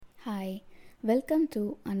Hi, welcome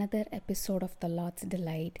to another episode of The Lord's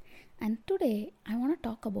Delight. And today I want to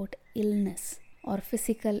talk about illness or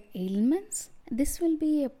physical ailments. This will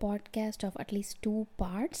be a podcast of at least two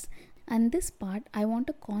parts. And this part I want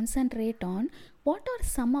to concentrate on what are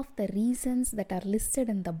some of the reasons that are listed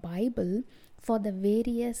in the Bible for the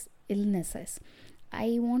various illnesses.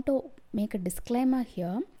 I want to make a disclaimer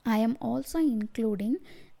here. I am also including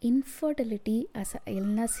infertility as an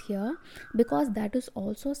illness here because that is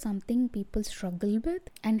also something people struggle with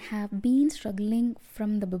and have been struggling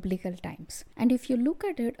from the biblical times. And if you look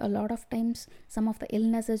at it, a lot of times some of the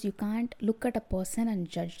illnesses you can't look at a person and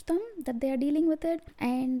judge them that they are dealing with it,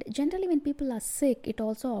 and generally when people are sick it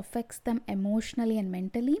also affects them emotionally and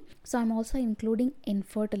mentally. So I'm also including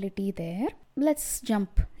infertility there. Let's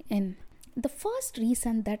jump in. The first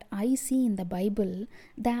reason that I see in the Bible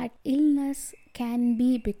that illness can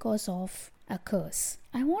be because of a curse,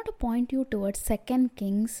 I want to point you towards 2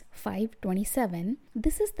 Kings 5:27.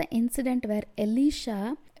 This is the incident where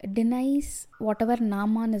Elisha denies whatever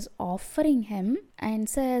Naaman is offering him and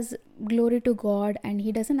says glory to God, and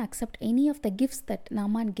he doesn't accept any of the gifts that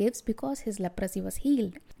Naaman gives because his leprosy was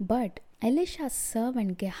healed. But Elisha's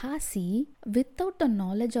servant Gehazi, without the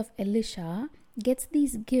knowledge of Elisha, gets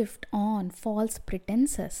these gifts on false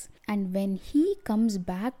pretenses. And when he comes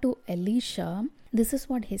back to Elisha, this is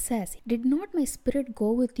what he says: "Did not my spirit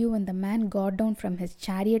go with you when the man got down from his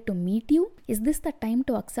chariot to meet you? Is this the time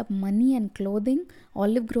to accept money and clothing,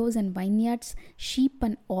 olive groves and vineyards, sheep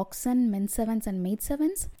and oxen, menservants and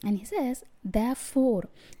maidservants?" And he says, "Therefore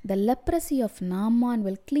the leprosy of Naaman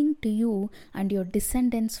will cling to you and your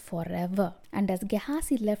descendants forever." And as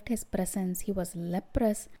Gehazi left his presence, he was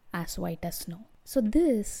leprous as white as snow. So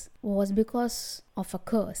this was because of a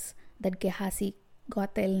curse that Gehazi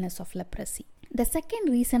got the illness of leprosy. The second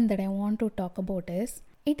reason that I want to talk about is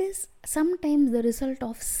it is sometimes the result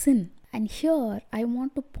of sin. And here I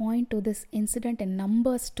want to point to this incident in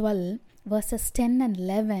Numbers 12 verses 10 and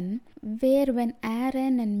 11, where when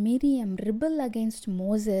Aaron and Miriam rebel against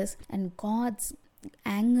Moses and God's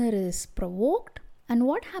anger is provoked. And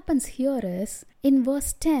what happens here is, in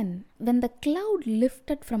verse 10, when the cloud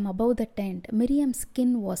lifted from above the tent, Miriam's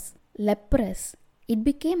skin was leprous. It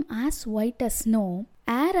became as white as snow.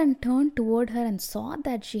 Aaron turned toward her and saw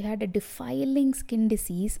that she had a defiling skin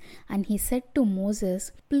disease, and he said to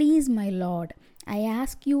Moses, "Please, my Lord, I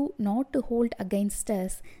ask you not to hold against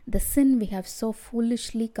us the sin we have so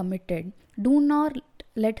foolishly committed. Do not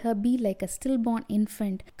let her be like a stillborn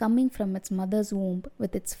infant coming from its mother's womb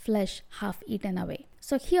with its flesh half eaten away."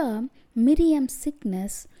 So here, Miriam's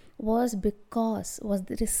sickness was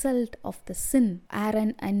the result of the sin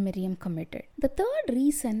Aaron and Miriam committed. The third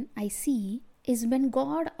reason I see is when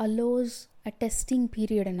God allows a testing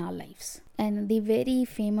period in our lives. And the very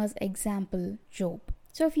famous example, Job.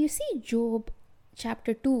 So if you see Job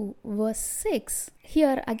chapter 2 verse 6,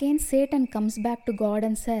 here again Satan comes back to God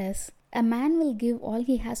and says, "A man will give all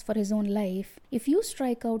he has for his own life. If you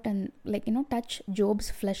strike out and touch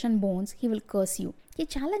Job's flesh and bones, he will curse you." He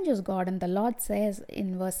challenges God, and the Lord says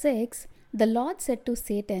in verse 6, "The Lord said to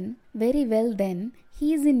Satan, 'Very well then,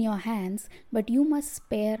 he is in your hands, but you must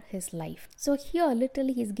spare his life.'" So here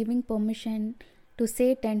literally he is giving permission to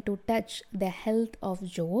Satan to touch the health of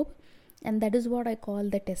Job, and that is what I call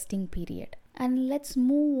the testing period. And let's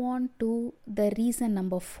move on to the reason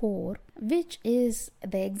number 4, which is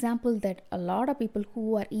the example that a lot of people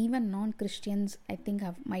who are even non-Christians I think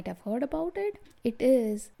might have heard about it. It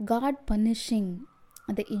is God punishing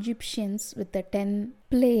the Egyptians with the 10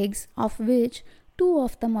 plagues, of which 2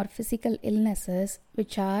 of them are physical illnesses,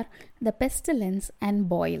 which are the pestilence and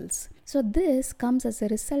boils. So this comes as a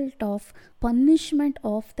result of punishment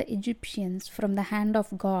of the Egyptians from the hand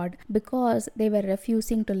of God because they were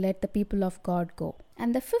refusing to let the people of God go.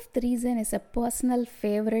 And the fifth reason is a personal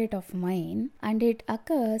favorite of mine, and it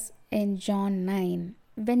occurs in John 9.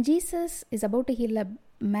 When Jesus is about to heal a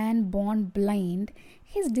man born blind,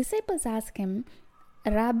 his disciples ask him,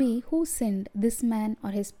 "Rabbi, who sinned, this man or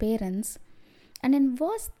his parents?" And in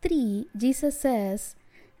verse 3, Jesus says,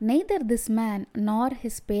 "Neither this man nor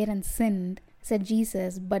his parents sinned," said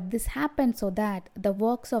Jesus, "but this happened so that the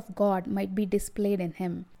works of God might be displayed in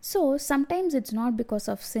him." So sometimes it's not because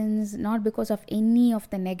of sins, not because of any of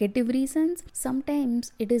the negative reasons.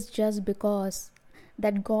 Sometimes it is just because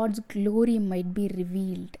that God's glory might be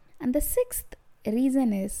revealed. And the sixth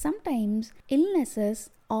reason is sometimes illnesses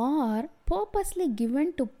are purposely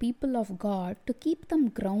given to people of God to keep them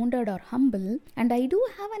grounded or humble. And I do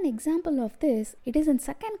have an example of this. It is in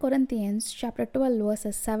 2 Corinthians chapter 12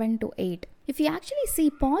 verses 7 to 8. If you actually see,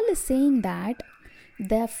 Paul is saying that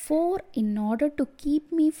Therefore, in order to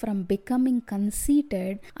keep me from becoming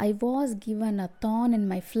conceited, I was given a thorn in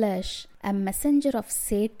my flesh, a messenger of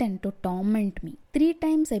Satan to torment me. 3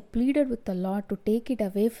 times I pleaded with the Lord to take it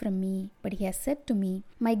away from me, but he has said to me,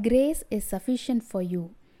 My grace is sufficient for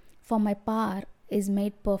you, for my power is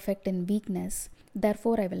made perfect in weakness.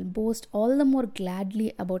 Therefore, I will boast all the more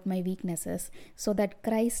gladly about my weaknesses, so that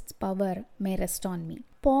Christ's power may rest on me.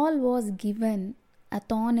 Paul was given a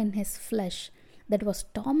thorn in his flesh that was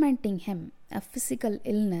tormenting him, a physical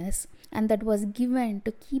illness, and that was given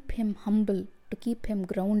to keep him humble, to keep him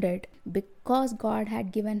grounded, because God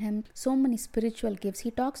had given him so many spiritual gifts.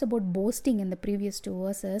 He talks about boasting in the previous 2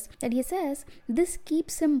 verses, that he says this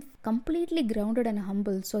keeps him completely grounded and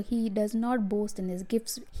humble, so he does not boast in his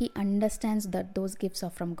gifts. He understands that those gifts are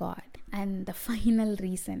from God. And the final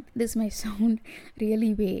reason, this may sound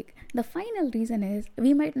really vague, the final reason is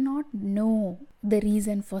we might not know the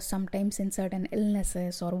reason for sometimes in certain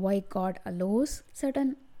illnesses, or why God allows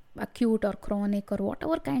certain acute or chronic or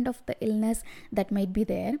whatever kind of the illness that might be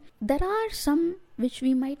there. There are some which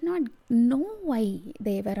we might not know why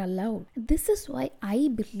they were allowed. This is why I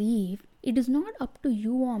believe it is not up to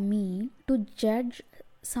you or me to judge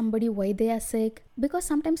somebody why they are sick, because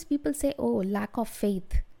sometimes people say, oh, lack of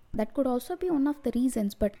faith. That could also be one of the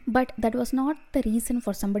reasons, but that was not the reason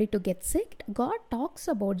for somebody to get sick.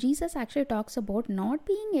 Jesus actually talks about not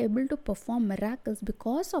being able to perform miracles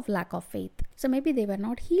because of lack of faith. So maybe they were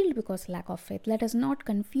not healed because lack of faith. Let us not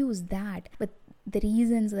confuse that with the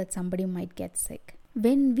reasons that somebody might get sick.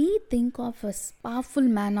 When we think of a powerful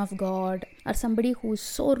man of God or somebody who is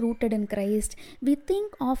so rooted in Christ, we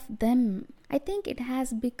think of them. I think it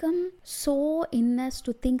has become so in us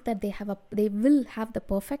to think that they will have the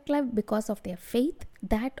perfect life because of their faith.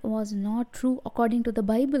 That was not true according to the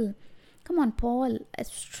Bible. Come on, Paul, a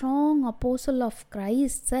strong apostle of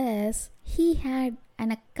Christ, says he had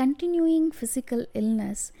a continuing physical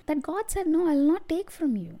illness that God said, no, I will not take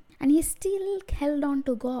from you. And he still held on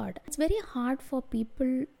to God. It's very hard for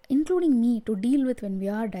people, including me, to deal with when we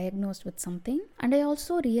are diagnosed with something. And I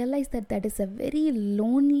also realize that is a very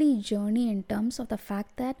lonely journey in terms of the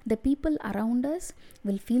fact that the people around us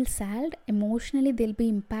will feel sad, emotionally they'll be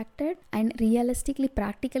impacted, and realistically,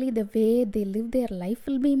 practically, the way they live their life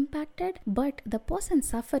will be impacted. But the person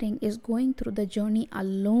suffering is going through the journey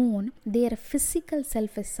alone. Their physical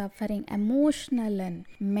self is suffering, emotional and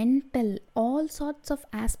mental, all sorts of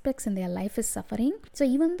aspects in their life is suffering. So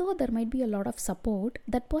even though there might be a lot of support,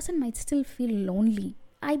 that person might still feel lonely.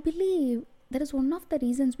 I believe that is one of the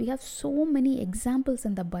reasons we have so many examples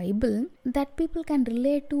in the Bible that people can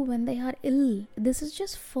relate to when they are ill. This is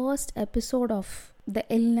just first episode of the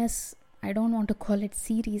illness, I don't want to call it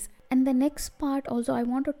series. And the next part also I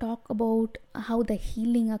want to talk about how the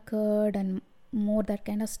healing occurred and more that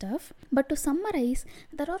kind of stuff. But to summarize,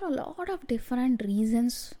 there are a lot of different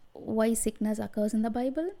reasons why sickness occurs in the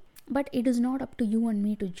Bible. But it is not up to you and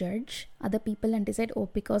me to judge other people and decide, oh,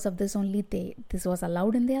 because of this only this was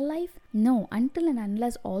allowed in their life. No, until and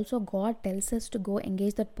unless also God tells us to go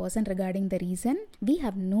engage that person regarding the reason, we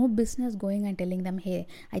have no business going and telling them, hey,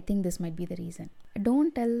 I think this might be the reason.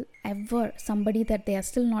 Don't tell ever somebody that they are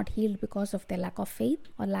still not healed because of their lack of faith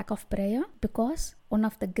or lack of prayer, because one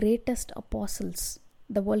of the greatest apostles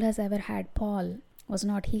the world has ever had, Paul, was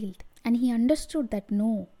not healed. And he understood that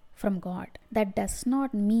no, from God. That does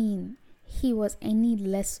not mean he was any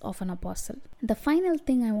less of an apostle. The final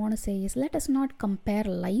thing I want to say is, let us not compare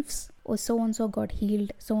lives. Oh, so-and-so got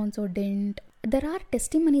healed, so-and-so didn't. There are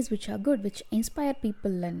testimonies which are good, which inspire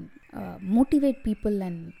people and motivate people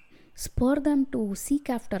and spur them to seek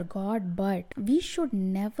after God. But we should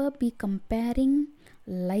never be comparing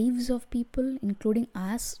lives of people, including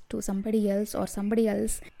us, to somebody else or somebody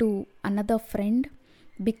else to another friend.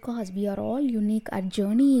 Because we are all unique, our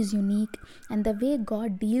journey is unique, and the way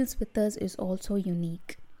God deals with us is also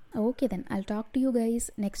unique. Okay, then I'll talk to you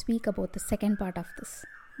guys next week about the second part of this.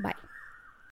 Bye.